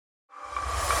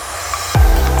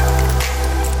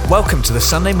Welcome to the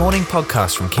Sunday morning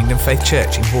podcast from Kingdom Faith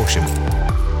Church in Horsham.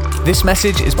 This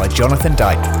message is by Jonathan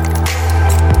Dyke.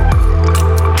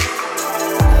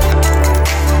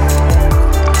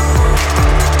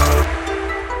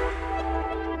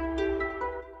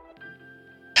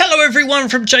 Hello everyone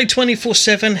from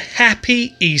J247,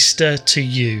 happy Easter to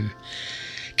you.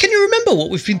 Can you remember what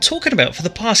we've been talking about for the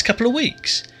past couple of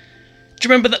weeks? Do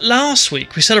you remember that last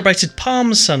week we celebrated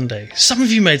Palm Sunday? Some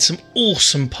of you made some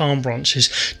awesome palm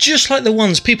branches, just like the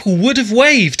ones people would have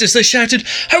waved as they shouted,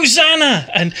 "Hosanna!"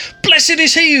 and "Blessed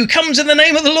is he who comes in the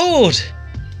name of the Lord."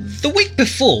 The week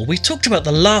before we talked about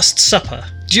the Last Supper.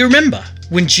 Do you remember?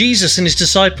 When Jesus and his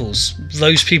disciples,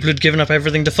 those people who'd given up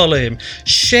everything to follow him,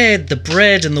 shared the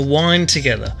bread and the wine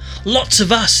together. Lots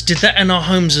of us did that in our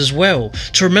homes as well,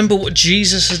 to remember what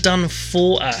Jesus has done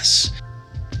for us.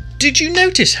 Did you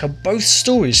notice how both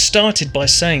stories started by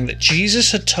saying that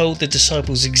Jesus had told the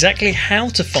disciples exactly how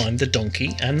to find the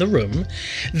donkey and the room?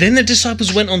 Then the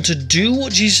disciples went on to do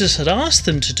what Jesus had asked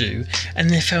them to do,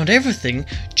 and they found everything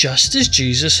just as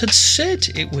Jesus had said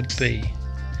it would be.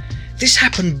 This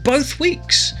happened both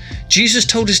weeks. Jesus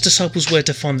told his disciples where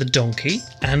to find the donkey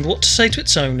and what to say to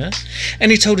its owner,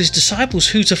 and he told his disciples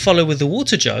who to follow with the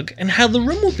water jug and how the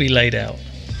room would be laid out.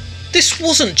 This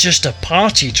wasn't just a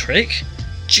party trick.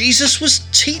 Jesus was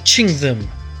teaching them.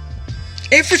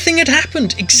 Everything had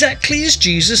happened exactly as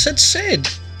Jesus had said.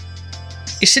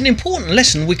 It's an important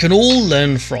lesson we can all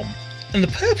learn from, and the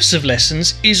purpose of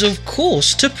lessons is, of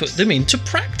course, to put them into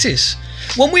practice.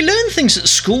 When we learn things at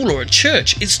school or at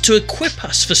church, it's to equip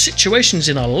us for situations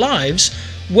in our lives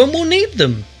when we'll need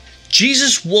them.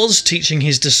 Jesus was teaching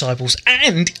his disciples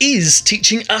and is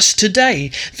teaching us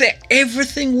today that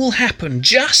everything will happen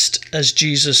just as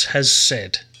Jesus has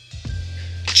said.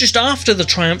 Just after the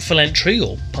triumphal entry,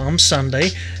 or Palm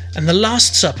Sunday, and the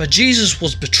Last Supper, Jesus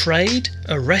was betrayed,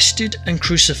 arrested, and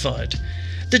crucified.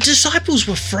 The disciples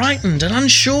were frightened and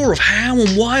unsure of how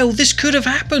and why all this could have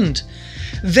happened.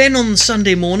 Then on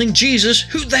Sunday morning, Jesus,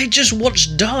 who they just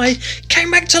watched die,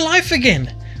 came back to life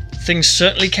again. Things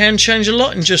certainly can change a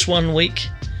lot in just 1 week.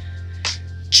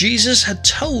 Jesus had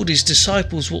told his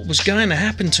disciples what was going to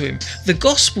happen to him. The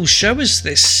Gospels show us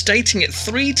this, stating it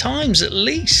 3 times at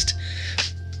least.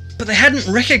 But they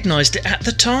hadn't recognised it at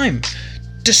the time.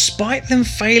 Despite them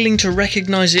failing to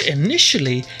recognise it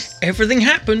initially, everything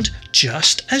happened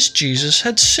just as Jesus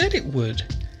had said it would.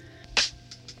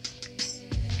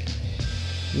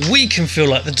 We can feel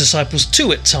like the disciples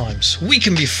too at times. We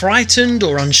can be frightened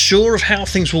or unsure of how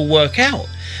things will work out.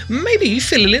 Maybe you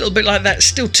feel a little bit like that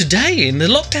still today in the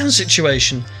lockdown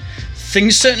situation.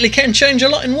 Things certainly can change a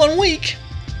lot in 1 week.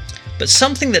 But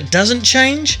something that doesn't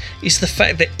change is the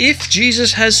fact that if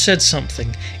Jesus has said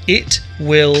something, it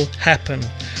will happen,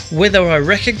 whether I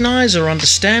recognise or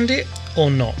understand it or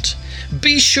not.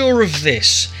 Be sure of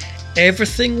this,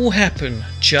 everything will happen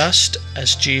just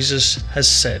as Jesus has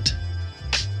said.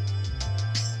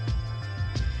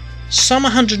 Psalm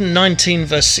 119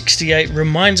 verse 68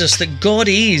 reminds us that God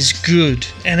is good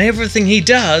and everything he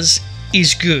does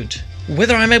is good,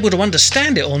 whether I'm able to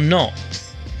understand it or not.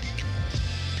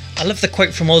 I love the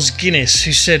quote from Os Guinness,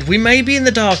 who said, "We may be in the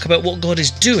dark about what God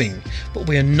is doing, but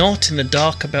we are not in the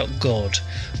dark about God.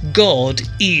 God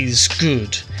is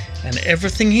good, and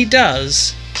everything he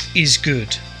does is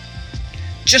good."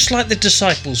 Just like the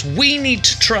disciples, we need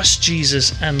to trust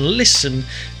Jesus and listen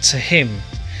to him.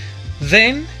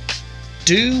 Then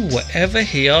do whatever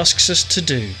he asks us to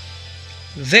do.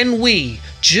 Then we,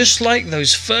 just like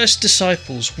those first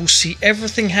disciples, will see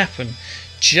everything happen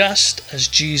just as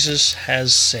Jesus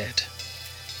has said.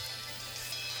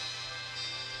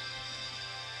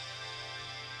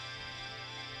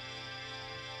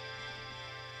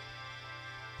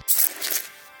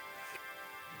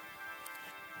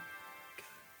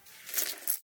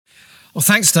 Well,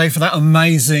 thanks, Dave, for that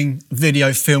amazing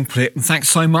video film clip. And thanks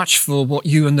so much for what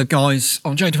you and the guys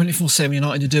on J247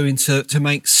 United are doing to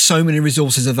make so many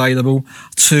resources available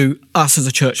to us as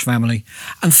a church family.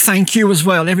 And thank you as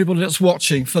well, everybody that's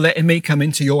watching, for letting me come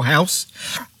into your house.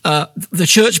 The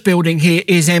church building here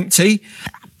is empty,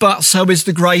 but so is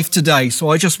the grave today. So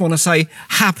I just want to say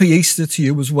happy Easter to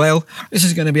you as well. This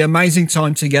is going to be an amazing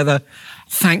time together.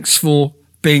 Thanks for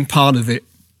being part of it.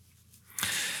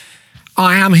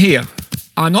 I am here.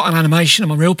 I'm not an animation,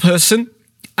 I'm a real person.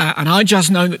 And I just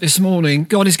know that this morning,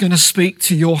 God is going to speak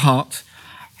to your heart.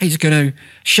 He's going to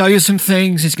show you some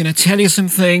things. He's going to tell you some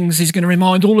things. He's going to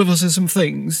remind all of us of some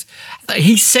things that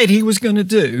he said he was going to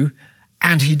do,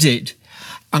 and he did.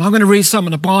 And I'm going to read some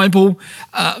of the Bible,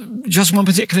 just one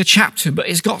particular chapter, but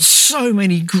it's got so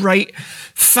many great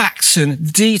facts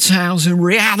and details and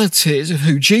realities of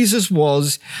who Jesus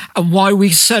was and why we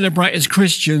celebrate as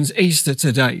Christians Easter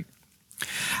today.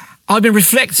 I've been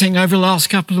reflecting over the last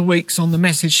couple of weeks on the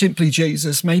message, Simply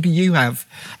Jesus. Maybe you have.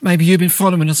 Maybe you've been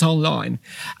following us online.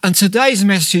 And today's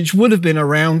message would have been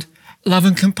around love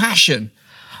and compassion.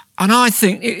 And I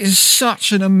think it is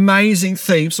such an amazing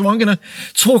theme. So I'm going to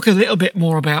talk a little bit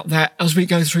more about that as we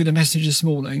go through the message this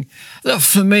morning. That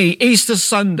for me, Easter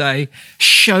Sunday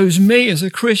shows me as a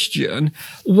Christian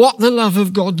what the love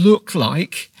of God looked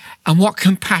like and what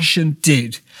compassion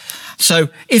did. So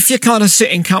if you're kind of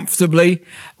sitting comfortably,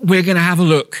 we're going to have a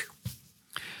look.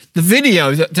 The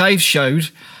video that Dave showed,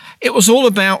 it was all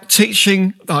about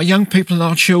teaching our young people and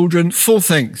our children 4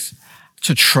 things: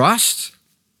 to trust,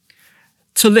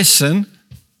 to listen,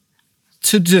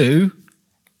 to do,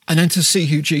 and then to see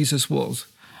who Jesus was.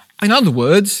 In other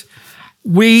words,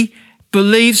 we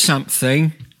believed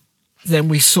something, then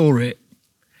we saw it.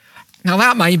 Now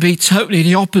that may be totally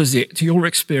the opposite to your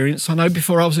experience. I know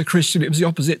before I was a Christian, it was the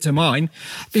opposite to mine,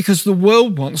 because the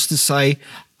world wants to say,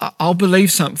 I'll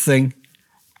believe something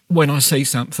when I see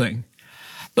something.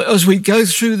 But as we go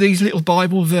through these little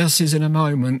Bible verses in a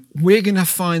moment, we're going to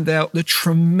find out the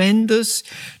tremendous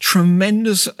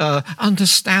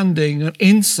understanding and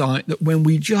insight that when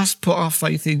we just put our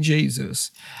faith in Jesus,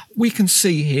 we can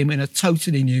see him in a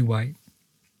totally new way.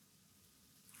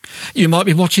 You might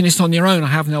be watching this on your own, I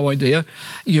have no idea.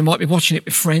 You might be watching it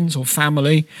with friends or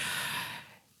family.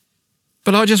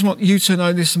 But I just want you to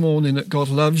know this morning that God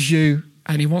loves you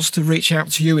and he wants to reach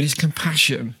out to you in his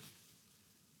compassion.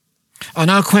 I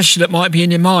know a question that might be in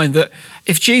your mind, that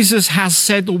if Jesus has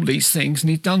said all these things and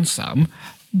he's done some,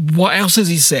 what else has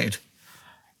he said?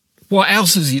 What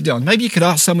else has he done? Maybe you could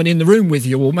ask someone in the room with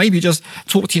you, or maybe just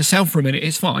talk to yourself for a minute,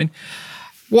 it's fine.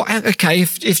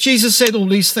 If Jesus said all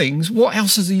these things, what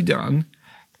else has he done?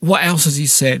 What else has he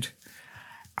said?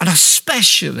 And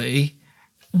especially,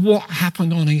 what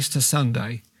happened on Easter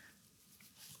Sunday?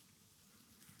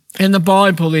 In the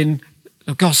Bible, in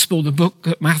the Gospel, the book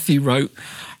that Matthew wrote,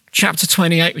 chapter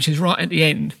 28, which is right at the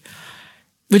end,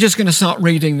 we're just going to start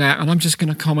reading that, and I'm just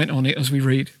going to comment on it as we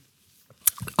read.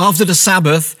 After the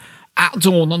Sabbath, at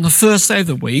dawn on the first day of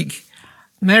the week,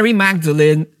 Mary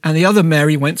Magdalene and the other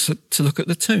Mary went to look at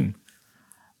the tomb.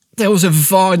 There was a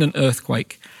violent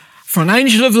earthquake, for an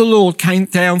angel of the Lord came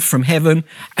down from heaven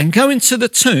and going to the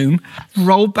tomb,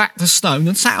 rolled back the stone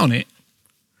and sat on it.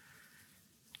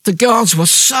 The guards were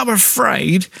so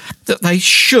afraid that they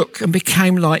shook and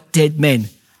became like dead men.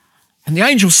 And the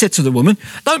angel said to the woman,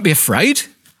 "Don't be afraid,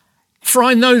 for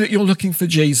I know that you're looking for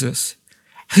Jesus,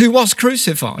 who was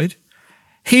crucified.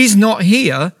 He's not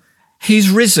here, he's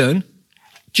risen,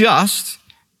 just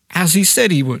as he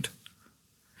said he would.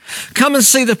 Come and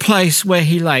see the place where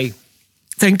he lay.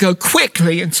 Then go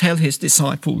quickly and tell his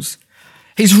disciples,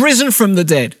 he's risen from the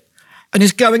dead and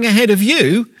is going ahead of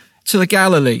you to the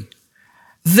Galilee.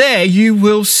 There you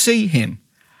will see him.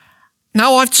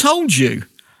 Now I've told you."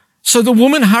 So the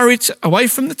woman hurried away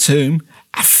from the tomb,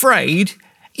 afraid,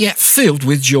 yet filled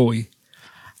with joy,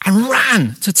 and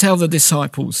ran to tell the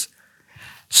disciples.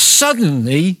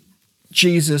 Suddenly,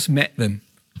 Jesus met them.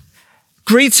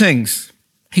 "Greetings,"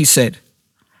 he said.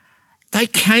 They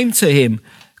came to him,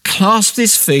 clasped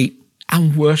his feet,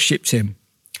 and worshipped him.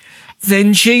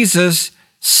 Then Jesus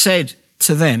said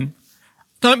to them,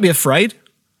 "Don't be afraid.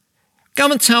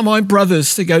 Come and tell my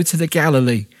brothers to go to the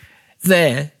Galilee.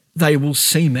 There they will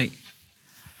see me."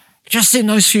 Just in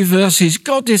those few verses,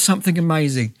 God did something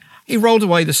amazing. He rolled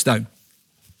away the stone.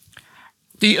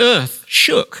 The earth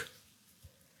shook.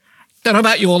 Don't know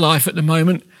about your life at the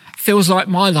moment. Feels like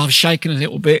my life's shaking a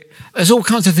little bit. There's all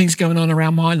kinds of things going on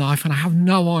around my life, and I have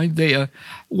no idea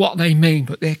what they mean,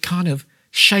 but they're kind of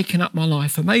shaking up my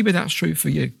life, and maybe that's true for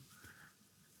you.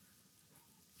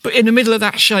 But in the middle of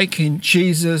that shaking,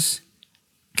 Jesus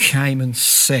came and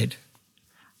said,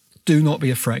 "Do not be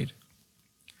afraid."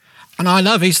 And I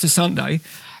love Easter Sunday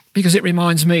because it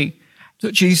reminds me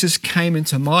that Jesus came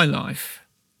into my life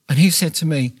and he said to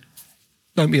me,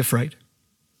 "Don't be afraid."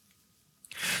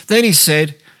 Then he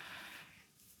said,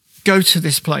 "Go to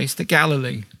this place, the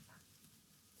Galilee."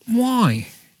 Why?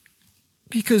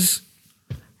 Because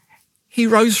he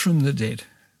rose from the dead.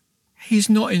 He's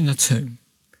not in the tomb.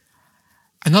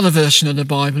 Another version of the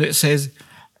Bible, it says,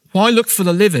 "Why look for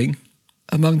the living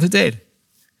among the dead?"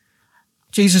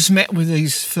 Jesus met with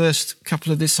these first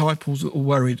couple of disciples that were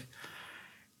worried.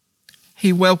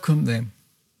 He welcomed them.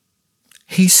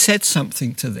 He said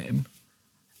something to them,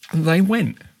 and they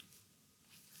went.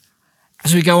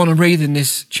 As we go on and read in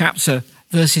this chapter,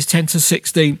 verses 10 to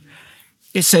 16.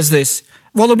 It says this: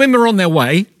 while the women were on their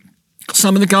way,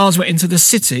 some of the guards went into the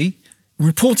city and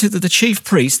reported to the chief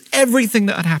priest everything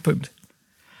that had happened.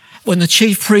 When the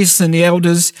chief priests and the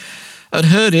elders had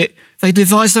heard it, they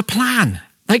devised a plan.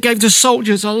 They gave the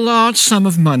soldiers a large sum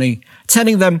of money,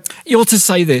 telling them, "You're to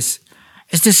say this: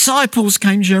 his disciples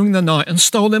came during the night and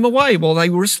stole them away while they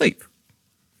were asleep.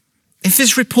 If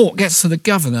this report gets to the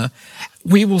governor,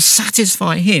 we will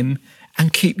satisfy him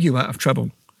and keep you out of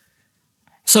trouble."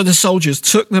 So the soldiers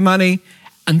took the money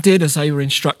and did as they were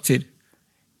instructed.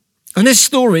 And this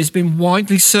story has been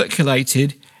widely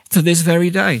circulated to this very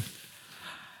day.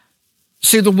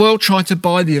 See, the world tried to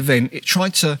buy the event. It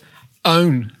tried to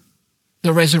own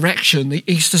the resurrection, the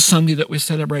Easter Sunday that we're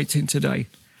celebrating today.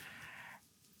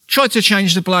 Tried to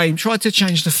change the blame, tried to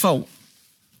change the fault,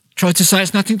 tried to say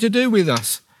it's nothing to do with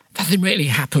us. Nothing really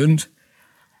happened.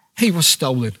 He was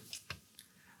stolen.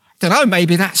 Don't know,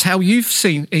 maybe that's how you've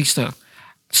seen Easter.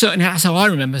 Certainly that's how I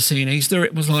remember seeing Easter.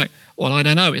 It was like, well, I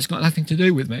don't know, it's got nothing to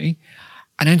do with me.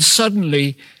 And then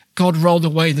suddenly God rolled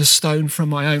away the stone from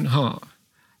my own heart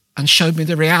and showed me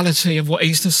the reality of what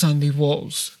Easter Sunday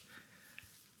was.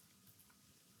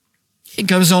 It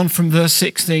goes on from verse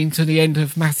 16 to the end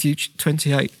of Matthew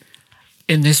 28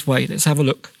 in this way. Let's have a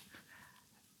look.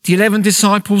 The 11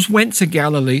 disciples went to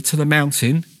Galilee, to the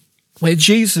mountain where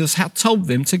Jesus had told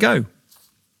them to go.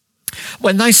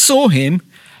 When they saw him,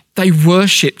 they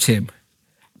worshipped him,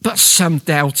 but some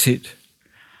doubted.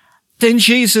 Then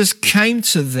Jesus came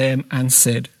to them and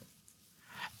said,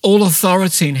 "All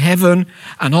authority in heaven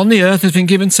and on the earth has been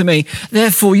given to me.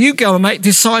 Therefore you go and make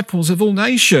disciples of all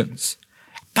nations,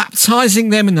 baptizing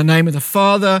them in the name of the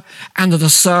Father and of the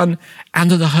Son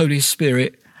and of the Holy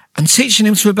Spirit, and teaching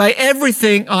them to obey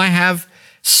everything I have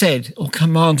said or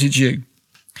commanded you.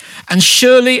 And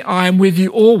surely I am with you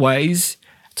always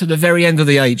to the very end of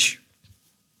the age."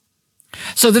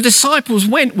 So the disciples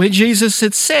went where Jesus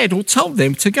had said or told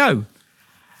them to go.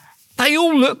 They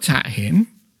all looked at him,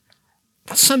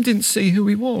 but some didn't see who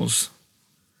he was.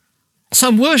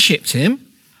 Some worshipped him,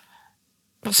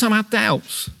 but some had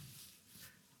doubts.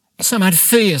 Some had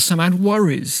fear, some had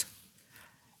worries.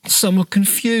 Some were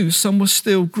confused, some were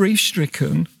still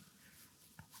grief-stricken,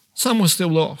 some were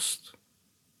still lost.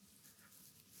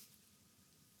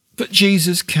 But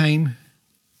Jesus came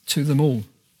to them all.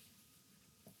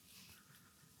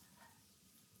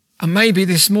 And maybe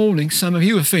this morning some of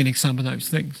you are feeling some of those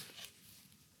things.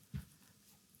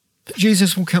 But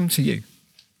Jesus will come to you.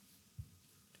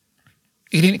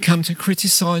 He didn't come to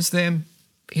criticize them.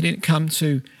 He didn't come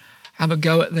to have a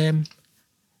go at them.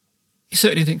 He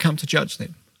certainly didn't come to judge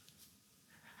them.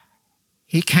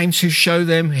 He came to show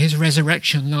them his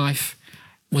resurrection life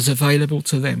was available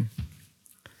to them.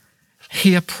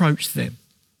 He approached them.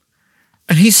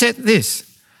 And he said this: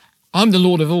 "I'm the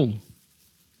Lord of all.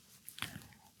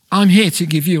 I'm here to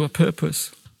give you a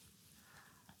purpose.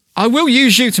 I will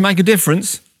use you to make a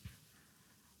difference,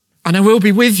 and I will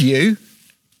be with you,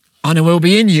 and I will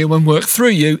be in you and work through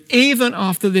you even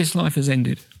after this life has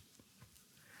ended."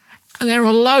 And there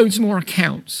are loads more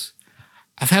accounts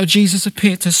of how Jesus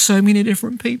appeared to so many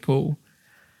different people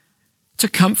to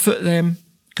comfort them,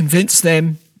 convince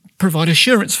them, provide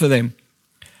assurance for them,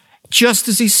 just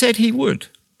as he said he would.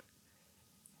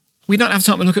 We don't have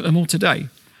time to look at them all today,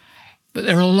 but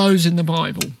there are loads in the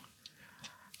Bible.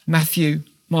 Matthew,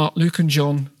 Mark, Luke and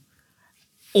John,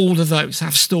 all of those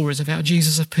have stories of how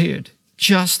Jesus appeared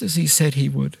just as he said he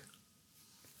would.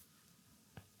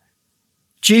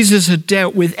 Jesus had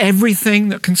dealt with everything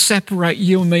that can separate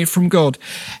you and me from God,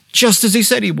 just as he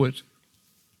said he would.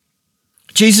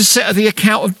 Jesus settled the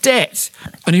account of debt,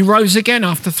 and he rose again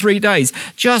after 3 days,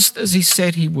 just as he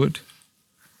said he would.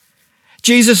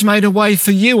 Jesus made a way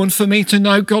for you and for me to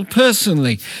know God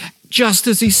personally, just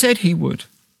as he said he would.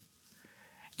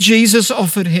 Jesus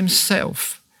offered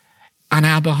himself on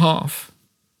our behalf,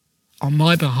 on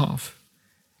my behalf,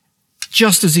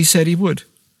 just as he said he would.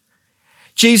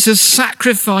 Jesus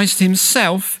sacrificed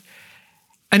himself,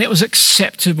 and it was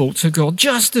acceptable to God,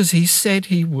 just as he said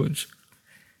he would.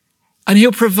 And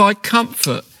he'll provide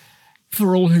comfort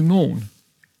for all who mourn,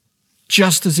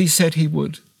 just as he said he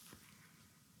would.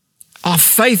 Our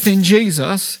faith in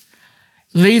Jesus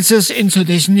leads us into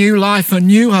this new life, a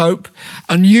new hope,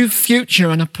 a new future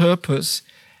and a purpose,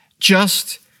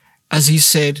 just as he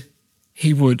said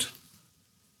he would.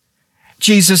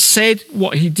 Jesus said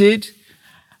what he did,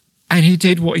 and he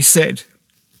did what he said.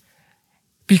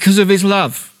 Because of his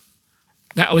love,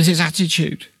 that was his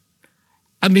attitude.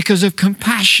 And because of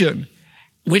compassion,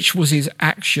 which was his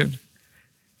action.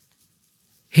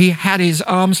 He had his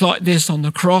arms like this on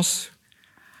the cross,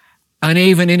 and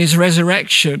even in his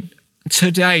resurrection,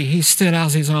 Today, he still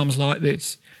has his arms like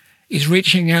this. He's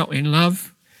reaching out in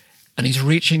love and he's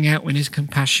reaching out in his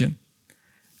compassion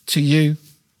to you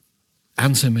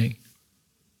and to me.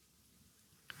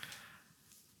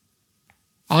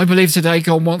 I believe today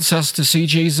God wants us to see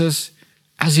Jesus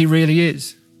as he really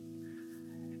is.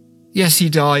 Yes, he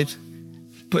died,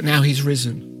 but now he's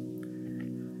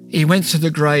risen. He went to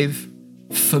the grave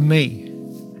for me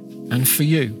and for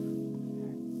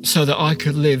you so that I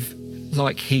could live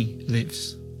like he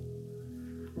lives.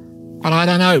 And I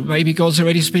don't know, maybe God's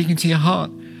already speaking to your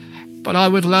heart, but I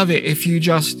would love it if you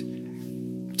just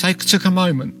took a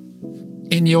moment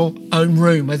in your own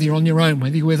room, whether you're on your own,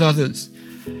 whether you're with others,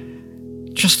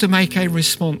 just to make a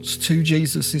response to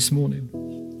Jesus this morning.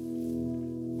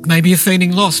 Maybe you're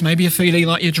feeling lost. Maybe you're feeling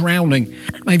like you're drowning.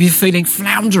 Maybe you're feeling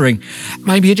floundering.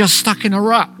 Maybe you're just stuck in a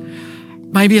rut.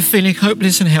 Maybe you're feeling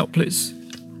hopeless and helpless,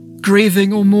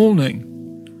 grieving or mourning,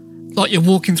 like you're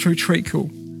walking through treacle.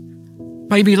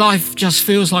 Maybe life just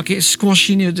feels like it's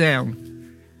squashing you down.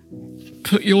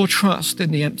 Put your trust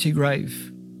in the empty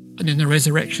grave and in the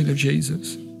resurrection of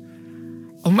Jesus.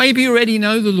 Or maybe you already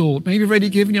know the Lord. Maybe you've already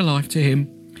given your life to him.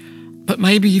 But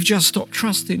maybe you've just stopped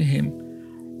trusting him,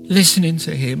 listening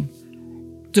to him,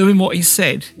 doing what he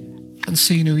said, and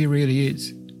seeing who he really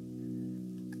is.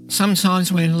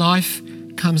 Sometimes when life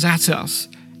comes at us,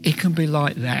 it can be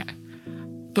like that.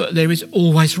 But there is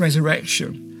always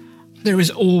resurrection. There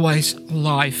is always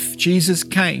life. Jesus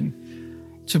came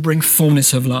to bring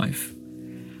fullness of life.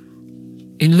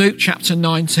 In Luke chapter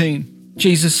 19,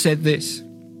 Jesus said this,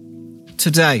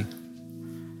 "Today,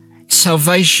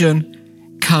 salvation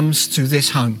comes to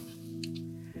this home.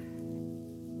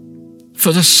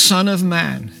 For the Son of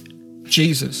Man,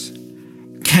 Jesus,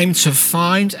 came to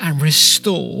find and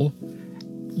restore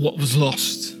what was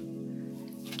lost."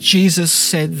 Jesus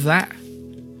said that.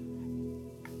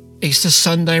 Easter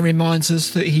Sunday reminds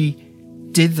us that he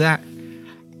did that.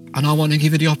 And I want to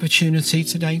give you the opportunity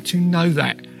today to know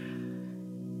that.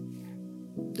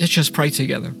 Let's just pray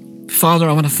together. Father,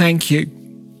 I want to thank you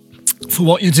for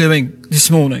what you're doing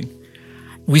this morning.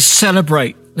 We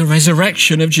celebrate the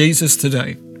resurrection of Jesus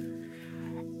today.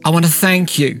 I want to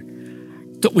thank you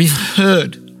that we've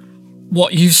heard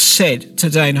what you've said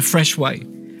today in a fresh way.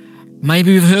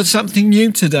 Maybe we've heard something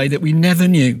new today that we never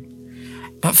knew.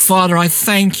 But Father, I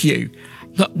thank you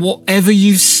that whatever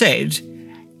you said,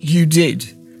 you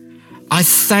did. I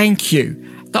thank you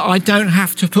that I don't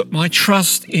have to put my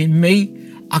trust in me.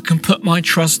 I can put my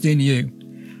trust in you.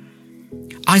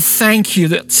 I thank you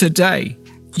that today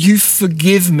you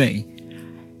forgive me.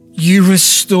 You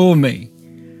restore me.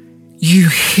 You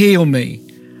heal me.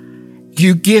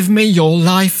 You give me your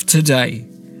life today.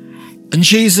 And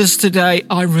Jesus, today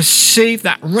I receive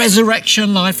that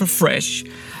resurrection life afresh.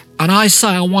 And I say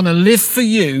I want to live for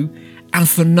you and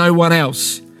for no one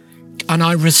else. And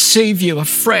I receive you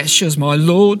afresh as my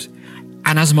Lord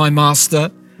and as my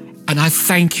Master. And I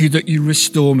thank you that you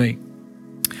restore me.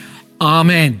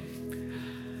 Amen.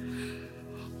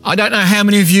 I don't know how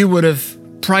many of you would have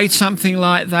prayed something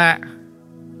like that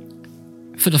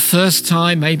for the first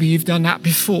time. Maybe you've done that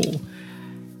before.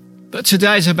 But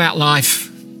today's about life.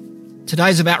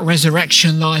 Today's about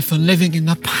resurrection life and living in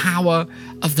the power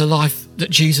of the life that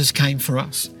Jesus came for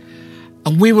us.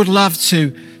 And we would love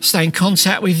to stay in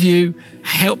contact with you,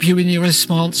 help you in your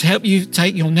response, help you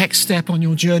take your next step on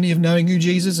your journey of knowing who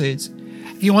Jesus is.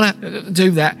 If you want to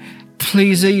do that,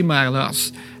 please email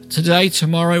us today,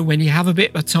 tomorrow, when you have a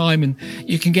bit of time and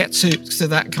you can get to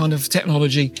that kind of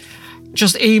technology.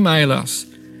 Just email us.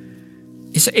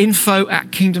 It's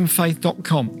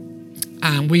info@kingdomfaith.com.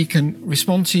 And we can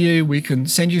respond to you, we can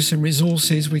send you some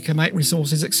resources, we can make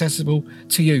resources accessible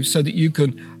to you so that you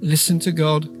can listen to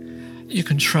God, you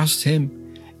can trust him,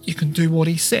 you can do what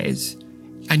he says,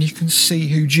 and you can see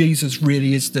who Jesus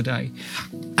really is today.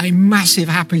 A massive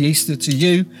happy Easter to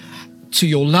you, to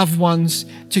your loved ones,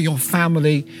 to your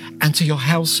family, and to your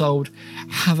household.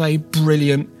 Have a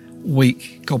brilliant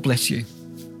week. God bless you.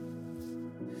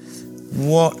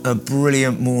 What a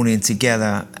brilliant morning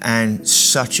together, and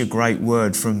such a great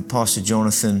word from Pastor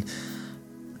Jonathan.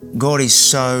 God is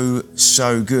so,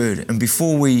 so good. And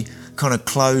before we kind of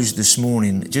close this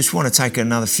morning, just want to take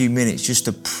another few minutes just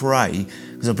to pray,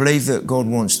 because I believe that God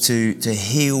wants to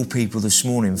heal people this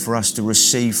morning, for us to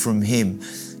receive from him.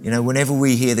 You know, whenever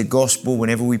we hear the gospel,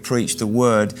 whenever we preach the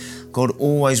word, God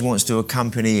always wants to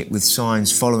accompany it with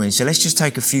signs following. So let's just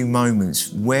take a few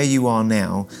moments where you are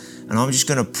now, and I'm just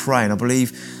going to pray. And I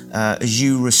believe as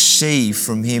you receive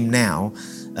from him now,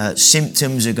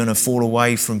 symptoms are going to fall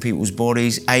away from people's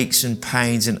bodies, aches and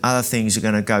pains and other things are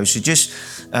going to go. So just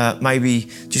maybe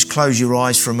just close your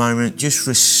eyes for a moment. Just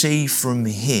receive from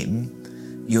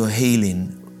Him your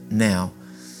healing now.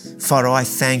 Father, I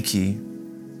thank you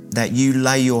that you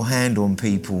lay your hand on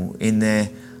people in their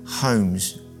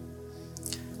homes.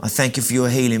 I thank you for your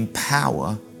healing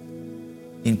power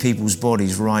in people's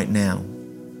bodies right now.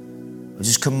 I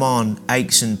just command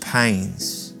aches and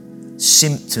pains,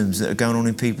 symptoms that are going on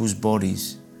in people's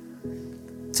bodies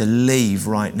to leave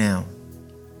right now.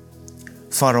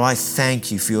 Father, I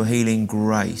thank you for your healing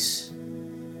grace.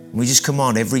 We just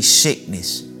command every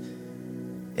sickness,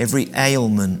 every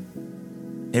ailment,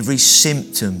 every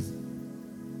symptom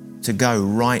to go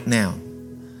right now.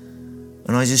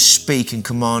 And I just speak and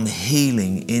command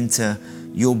healing into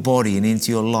your body and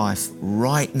into your life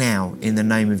right now in the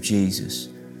name of Jesus.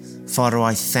 Father,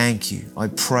 I thank you. I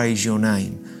praise your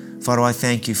name. Father, I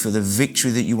thank you for the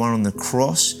victory that you won on the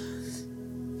cross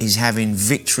is having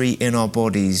victory in our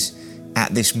bodies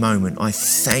at this moment. I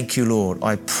thank you, Lord.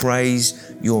 I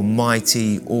praise your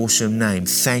mighty, awesome name.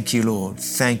 Thank you, Lord.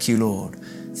 Thank you, Lord.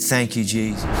 Thank you,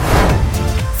 Jesus.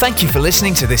 Thank you for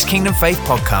listening to this Kingdom Faith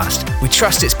podcast. We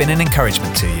trust it's been an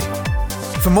encouragement to you.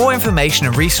 For more information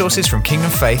and resources from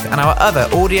Kingdom Faith and our other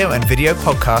audio and video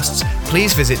podcasts,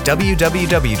 please visit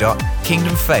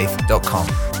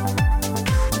www.kingdomfaith.com.